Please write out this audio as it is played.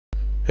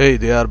Hey,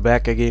 they are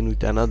back again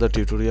with another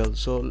tutorial.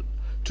 So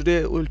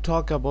today we'll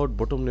talk about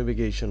bottom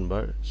navigation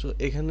bar. So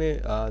এখানে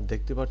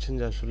দেখতে পাচ্ছেন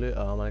যে আসলে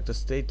আমার একটা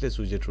স্টেটলেস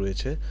উইজেট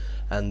রয়েছে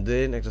and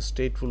then একটা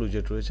stateful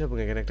উইজেট রয়েছে এবং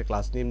এখানে একটা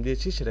ক্লাস নেম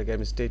দিয়েছি, সেটাকে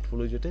আমি stateful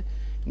উইজেটে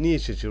নিয়ে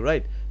এসেছি,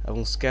 রাইট?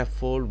 এবং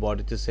স্ক্যাফোল্ড,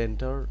 বডিতে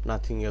সেন্টার,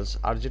 নাথিং এলস।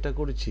 আর যেটা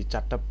করেছি,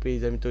 চারটা পেজ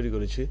আমি তৈরি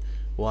করেছি,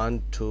 1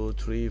 2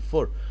 3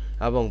 4,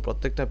 এবং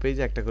প্রত্যেকটা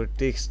পেজে একটা করে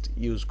টেক্সট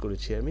ইউজ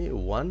করেছি আমি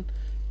 1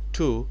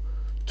 2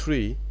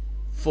 3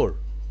 4।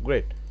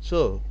 গ্রেট। সো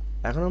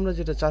এখন আমরা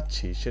যেটা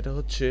চাচ্ছি সেটা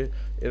হচ্ছে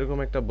এরকম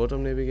একটা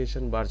বটম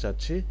নেভিগেশন বার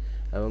চাচ্ছি,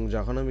 এবং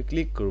যখন আমি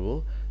ক্লিক করব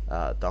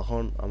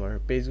তখন আমার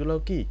পেজগুলো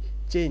কি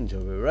চেঞ্জ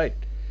হবে, right?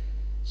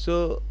 So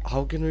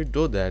how can we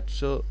do that?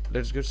 So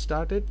let's get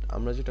started.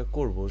 আমরা যেটা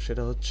করব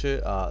সেটা হচ্ছে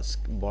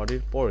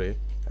বডির পরে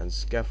অ্যান্ড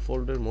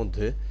স্ক্যাফোল্ডের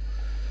মধ্যে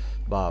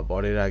বা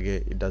বডির আগে,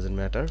 it doesn't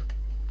matter,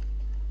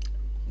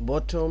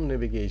 bottom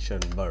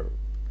navigation বার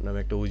নামে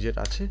একটা উইজেট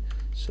আছে।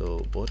 So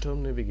bottom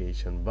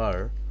navigation bar,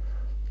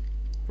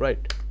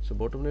 right? So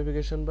bottom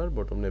navigation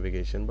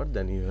bar,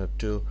 then you have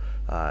to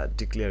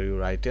declare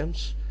your items.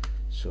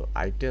 So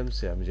items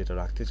এ আমি যেটা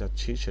রাখতে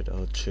চাচ্ছি সেটা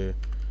হচ্ছে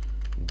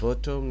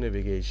bottom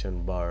navigation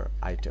bar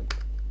item।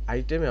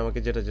 আইটেমে আমাকে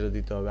যেটা যেটা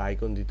দিতে হবে,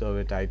 আইকন দিতে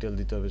হবে, টাইটেল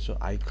দিতে হবে। So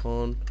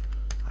icon,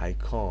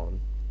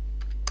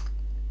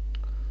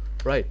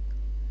 right?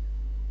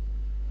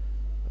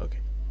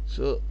 Okay,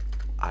 so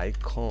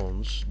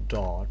icons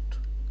dot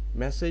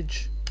message,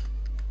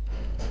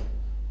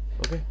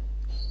 okay?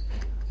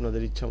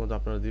 আপনাদের ইচ্ছা মতো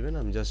আপনারা দিবেন,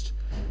 আমি জাস্ট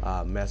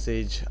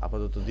মেসেজ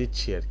আপাতত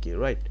দিচ্ছি আর কি,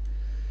 রাইট?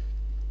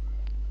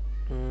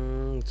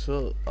 সো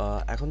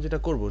এখন যেটা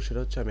করব সেটা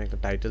হচ্ছে আমি একটা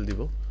টাইটেল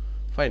দিব,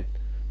 fine.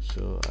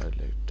 So I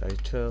like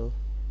title,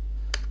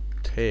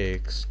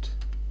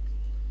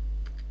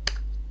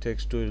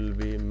 text will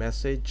be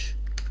message,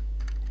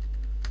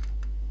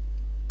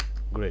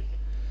 great.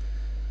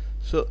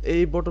 So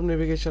এই বটম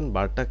নেভিগেশন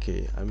বারটাকে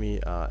আমি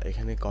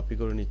এখানে কপি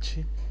করে নিচ্ছি,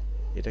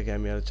 এটাকে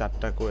আমি আর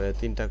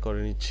তিনটা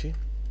করে নিচ্ছি,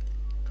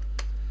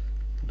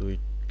 2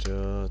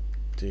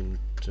 3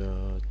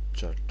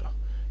 4টা।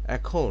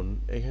 এখন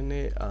এখানে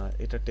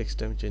এটা টেক্সট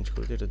আমি চেঞ্জ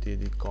করে দিই, এটা দিয়ে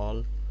দিই কল,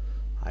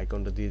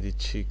 আইকনটা দিয়ে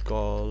দিচ্ছি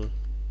কল,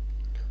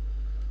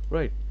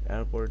 রাইট?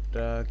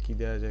 এরপরটা কি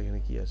দেওয়া যায়, এখানে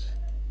কি আছে,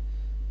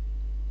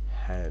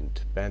 হ্যান্ড,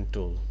 প্যান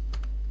টুল,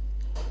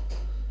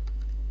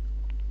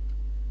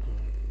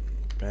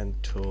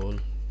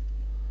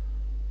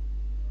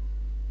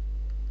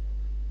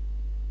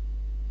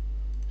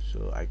 সো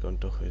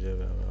আইকনটা হয়ে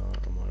যাবে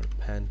আমার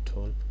প্যান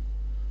টুল,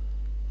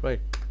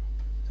 রাইট?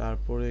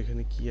 তারপরে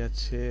এখানে কি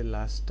আছে,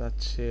 লাস্ট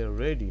আছে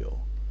radio.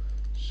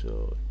 So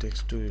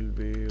text will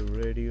be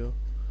radio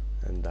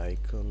and the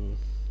icon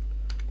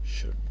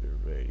should be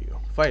radio,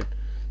 fine.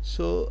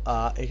 So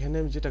এখানে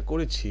আমি যেটা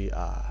করেছি,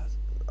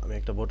 আমি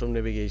একটা বটম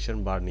নেভিগেশন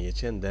বার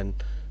নিয়েছি, অ্যান্ড দেন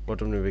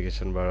বটম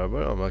নেভিগেশন বার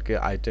আবার আমাকে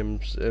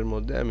আইটেমস এর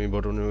মধ্যে আমি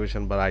বটম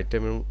নেভিগেশন বার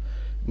আইটেম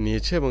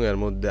নিয়েছি এবং এর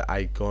মধ্যে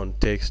আইকন,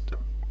 টেক্সট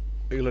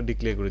এগুলো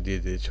ডিক্লেয়ার করে দিয়ে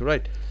দিয়েছি,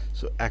 রাইট?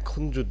 সো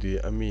এখন যদি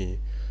আমি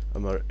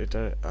আমার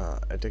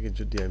এটাকে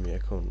যদি আমি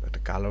এখন একটা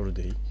কালার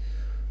দেই,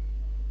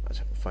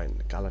 আচ্ছা ফাইন,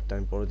 কালারটা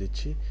আমি পরে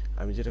দিচ্ছি।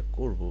 আমি যেটা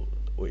করব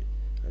ওই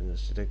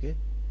সেটাকে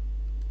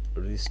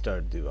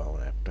রিস্টার্ট দিব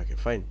আমার অ্যাপটাকে,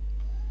 ফাইন।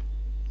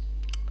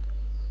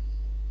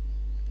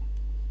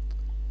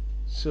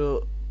 সো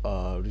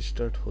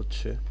রিস্টার্ট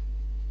হচ্ছে,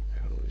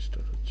 এখন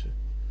রিস্টার্ট হচ্ছে।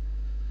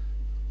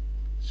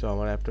 সো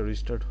আমার অ্যাপটা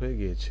রিস্টার্ট হয়ে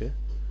গিয়েছে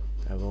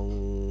এবং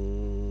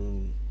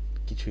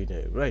কিছুই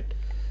নেই, রাইট?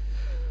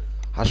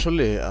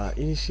 আসলে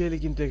ইনিশিয়ালি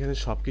কিন্তু এখানে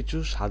সবকিছু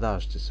সাদা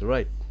আসতেছে,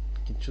 রাইট?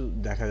 কিছু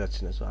দেখা যাচ্ছে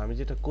না। সো আমি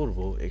যেটা করব,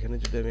 এখানে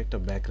যদি আমি একটা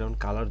ব্যাকগ্রাউন্ড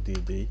কালার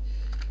দিয়ে দেই,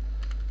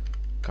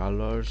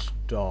 কালার্স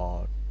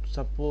ডট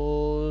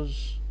সাপোজ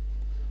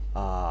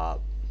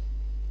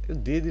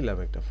দিয়ে দিলাম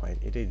একটা, ফাইন,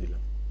 এটাই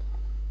দিলাম,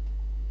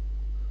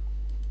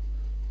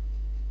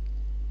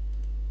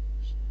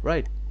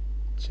 রাইট?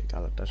 সে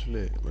কালারটা আসলে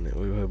মানে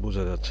ওইভাবে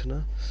বোঝা যাচ্ছে না,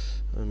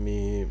 আমি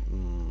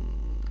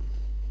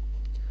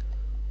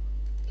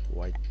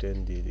হোয়াইট 10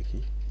 দিয়ে দেখি।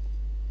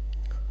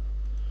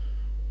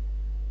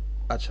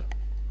 আচ্ছা,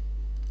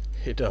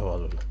 এটা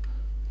ভালো না,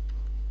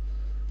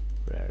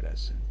 রেড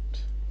অ্যাসেন্ট।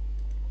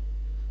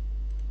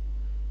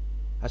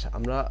 আচ্ছা,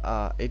 আমরা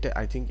এটা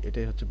আই থিঙ্ক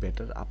এটাই হচ্ছে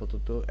বেটার,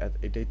 আপাতত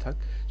এটাই থাক।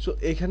 সো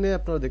এখানে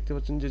আপনারা দেখতে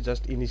পাচ্ছেন যে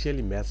জাস্ট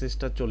ইনিশিয়ালি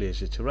মেসেজটা চলে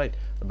এসেছে, রাইট?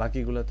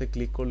 বাকিগুলোতে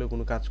ক্লিক করলে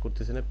কোনো কাজ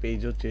করতেছে না,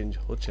 পেজও চেঞ্জ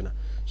হচ্ছে না।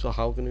 So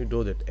how can we do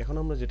that? এখন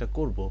আমরা যেটা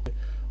করব,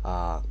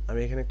 আমি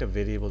এখানে একটা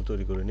ভেরিয়েবল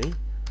তৈরি করে নিই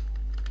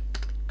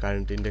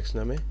কারেন্ট ইন্ডেক্স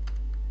নামে।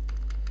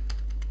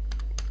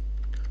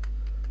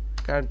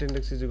 Current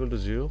index is equal to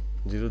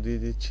 0 দিয়ে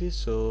দিচ্ছি।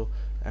 সো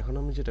এখন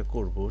আমি যেটা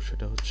করব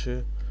সেটা হচ্ছে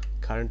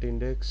current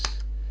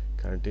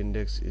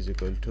index is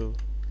equal to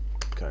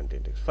current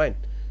index, fine.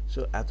 So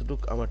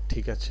এতটুকু আমার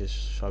ঠিক আছে,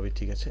 সবই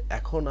ঠিক আছে।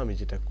 এখন আমি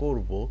যেটা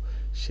করব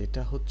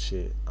সেটা হচ্ছে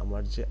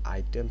আমার যে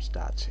আইটেমসটা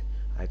আছে,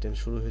 আইটেম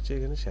শুরু হয়েছে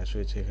এখানে, শেষ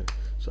হয়েছে এখানে।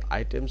 সো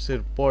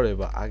আইটেমসের পরে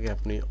বা আগে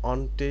আপনি অন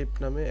টেপ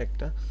নামে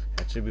একটা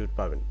অ্যাট্রিবিউট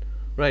পাবেন,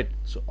 রাইট?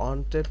 সো অন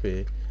টেপে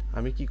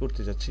আমি কি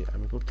করতে চাচ্ছি,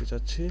 আমি করতে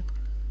চাচ্ছি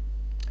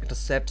একটা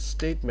সেট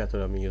স্টেট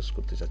মেথড আমি ইউজ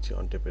করতে চাচ্ছি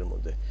অন ট্যাপের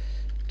মধ্যে,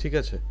 ঠিক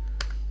আছে।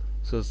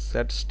 সো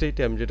সেট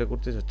স্টেটে আমি যেটা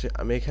করতে চাচ্ছি,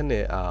 আমি এখানে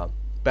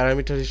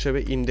প্যারামিটার হিসেবে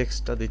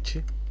ইন্ডেক্সটা দিচ্ছি,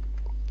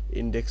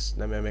 ইন্ডেক্স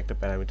নামে আমি একটা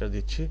প্যারামিটার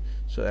দিচ্ছি।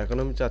 সো এখন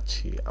আমি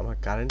চাচ্ছি আমার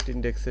কারেন্ট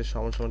ইন্ডেক্সের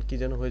সমান সমান কি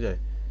যেন হয়ে যায়,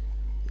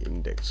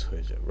 ইন্ডেক্স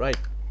হয়ে যায়,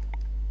 রাইট।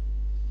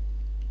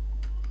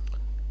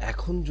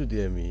 এখন যদি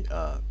আমি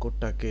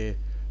কোডটাকে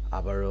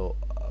আবারও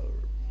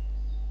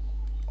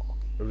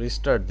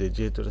রিস্টার্ট দিই,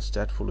 যেহেতু এটা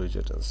স্ট্যাটফুল হয়েছে,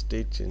 এটা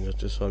স্টেট চেঞ্জ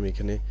হচ্ছে, সো আমি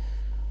এখানে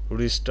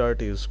রিস্টার্ট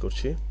ইউজ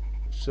করছি।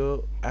 সো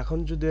এখন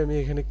যদি আমি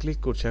এখানে ক্লিক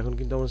করছি, এখন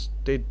কিন্তু আমার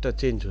স্টেটটা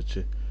চেঞ্জ হচ্ছে,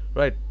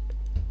 রাইট।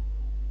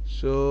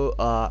 সো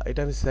এটা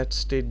আমি সেট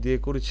স্টেট দিয়ে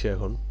করেছি।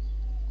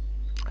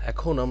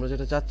 এখন আমরা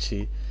যেটা চাচ্ছি,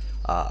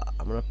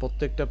 আমরা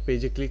প্রত্যেকটা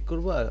পেজে ক্লিক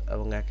করব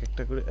এবং এক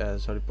একটা করে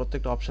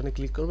প্রত্যেকটা অপশানে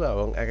ক্লিক করব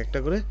এবং এক একটা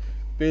করে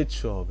পেজ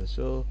শো হবে।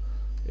 সো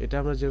এটা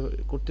আমরা যে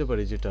করতে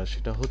পারি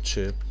সেটা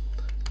হচ্ছে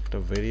একটা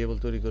ভেরিয়েবল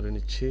তৈরি করে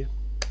নিচ্ছি,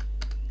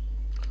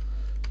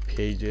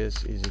 pages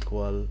is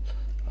equal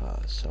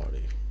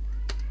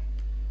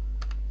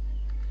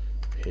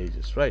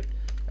pages, right.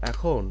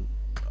 এখন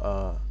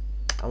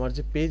আমার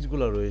যে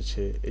পেজগুলো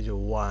রয়েছে, এই যে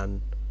 1,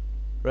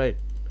 রাইট,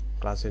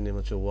 ক্লাসের নেম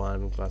হচ্ছে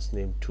 1, ক্লাস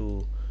নেম 2,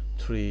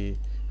 3,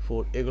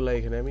 4, এগুলো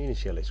এখানে আমি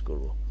ইনিশিয়ালাইজ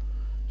করব।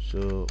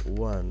 সো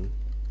 1,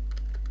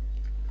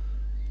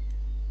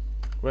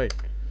 রাইট,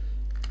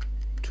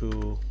 2,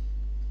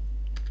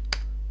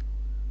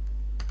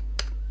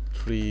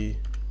 3,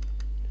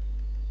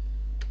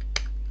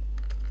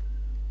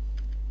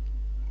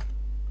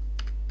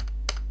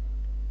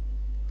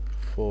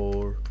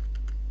 4,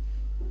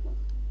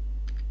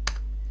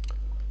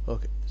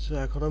 ওকে। সো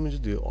এখন আমি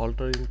যদি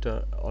অল্টার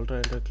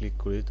এন্টার ক্লিক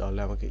করি, তাহলে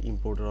আমাকে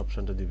ইম্পোর্টের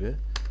অপশনটা দিবে,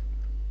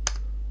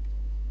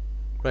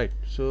 রাইট।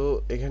 সো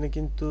এখানে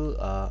কিন্তু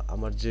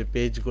আমার যে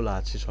পেজগুলো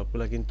আছে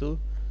সবগুলা কিন্তু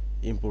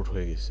ইম্পোর্ট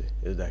হয়ে গেছে,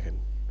 এই দেখেন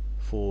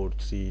 4,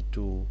 3,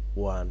 2,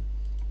 1,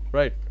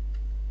 রাইট।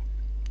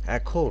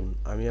 এখন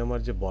আমি আমার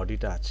যে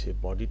বডিটা আছে,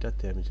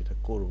 বডিটাতে আমি যেটা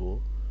করব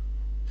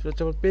সেটা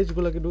হচ্ছে আমার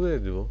পেজগুলোকে ঢুকিয়ে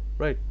দেব,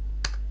 রাইট।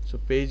 সো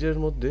পেজের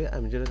মধ্যে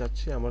আমি যেটা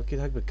চাচ্ছি, আমার কি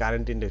থাকবে,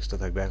 কারেন্ট ইন্ডেক্সটা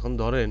থাকবে। এখন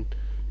ধরেন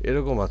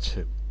এরকম আছে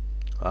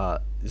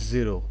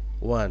 0,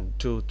 1,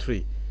 2,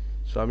 3।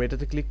 সো আমি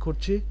এটাতে ক্লিক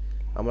করছি,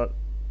 আমার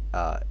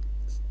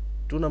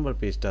 2 নাম্বার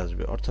পেজটা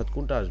আসবে, অর্থাৎ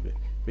কোনটা আসবে,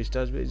 পেজটা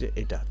আসবে যে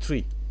এটা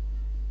 3,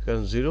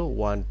 কারণ 0,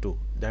 1, 2,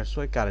 দ্যাটস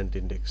ওয়াই কারেন্ট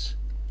ইন্ডেক্স।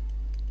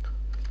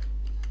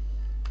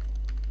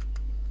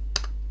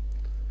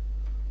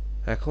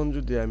 এখন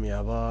যদি আমি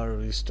আবার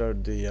রিস্টার্ট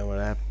দিই আমার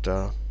অ্যাপটা,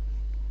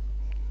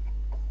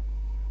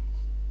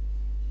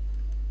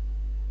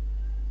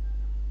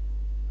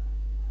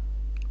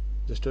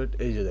 জাস্ট ওয়েট,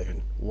 এই যে দেখেন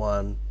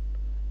 1,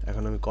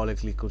 এখন আমি কলে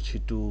ক্লিক করছি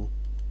 2,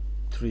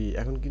 3,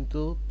 এখন কিন্তু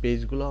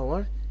পেজগুলো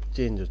আমার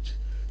চেঞ্জ হচ্ছে।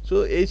 সো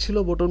এই ছিল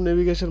বটম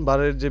নেভিগেশন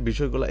বারের যে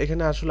বিষয়গুলো।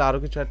 এখানে আসলে আরও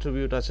কিছু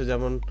অ্যাট্রিবিউট আছে,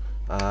 যেমন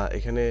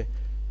এখানে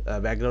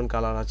ব্যাকগ্রাউন্ড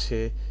কালার আছে,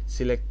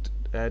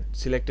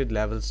 সিলেক্টেড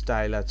লেভেল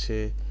স্টাইল আছে,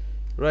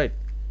 রাইট।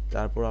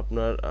 তারপর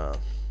আপনার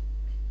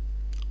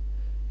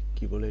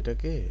কি বলে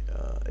এটাকে,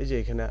 এই যে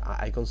এখানে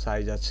আইকন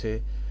সাইজ আছে,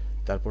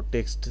 তারপর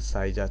টেক্সট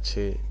সাইজ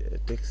আছে,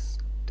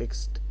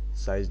 টেক্সট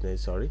সাইজ নেই,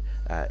 সরি,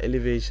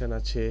 এলিভেশন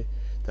আছে,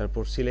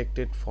 তারপর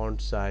selected font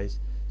size,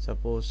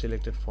 suppose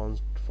selected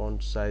font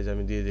size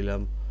আমি দিয়ে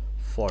দিলাম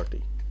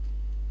 40,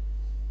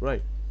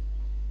 রাইট।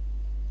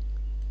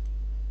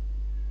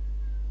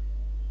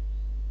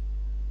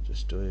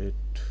 জাস্ট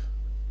ওয়েট,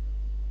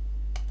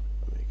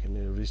 আমি এখানে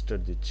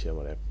রিস্টার্ট দিচ্ছি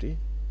আমার অ্যাপটি।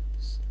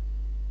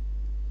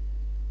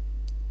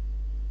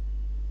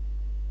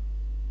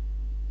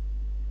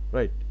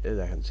 রাইট, এই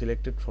দেখেন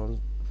সিলেক্টেড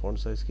ফন্ট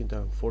সাইজ কিন্তু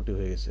এখন 40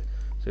 হয়ে গেছে।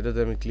 সেটাতে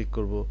আমি ক্লিক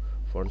করব,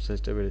 ফন্ট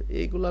সাইজটা বেড়ে,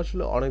 এইগুলো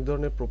আসলে অনেক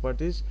ধরনের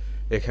প্রপার্টিজ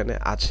এখানে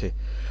আছে।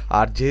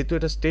 আর যেহেতু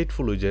এটা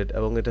স্টেটফুল উইজেট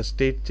এবং এটা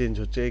স্টেট চেঞ্জ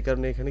হচ্ছে, এই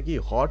কারণে এখানে কি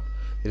হট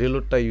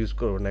রিলোডটা ইউজ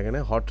করবেন না, এখানে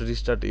হট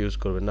রিস্টার্ট ইউজ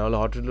করবেন, নাহলে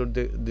হট রিলোড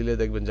দিলে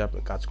দেখবেন যে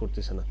আপনার কাজ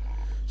করতেছে না।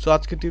 সো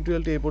আজকের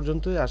টিউটোরিয়ালটি এই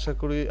পর্যন্তই। আশা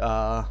করি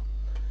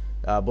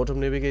বটম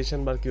নেভিগেশন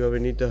বার কীভাবে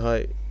নিতে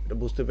হয় এটা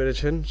বুঝতে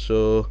পেরেছেন। সো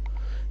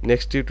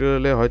নেক্সট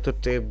টিউটোরিয়ালে হয়তো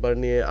ট্যাব বার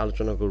নিয়ে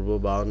আলোচনা করব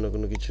বা অন্য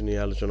কোনো কিছু নিয়ে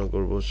আলোচনা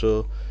করব। সো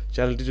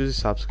চ্যানেলটি যদি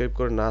সাবস্ক্রাইব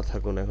করে না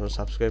থাকুন, এখন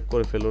সাবস্ক্রাইব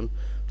করে ফেলুন।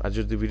 আর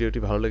যদি ভিডিওটি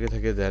ভালো লেগে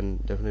থাকে, then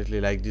definitely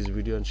like this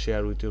video and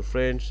share with your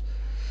friends.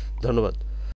 ধন্যবাদ।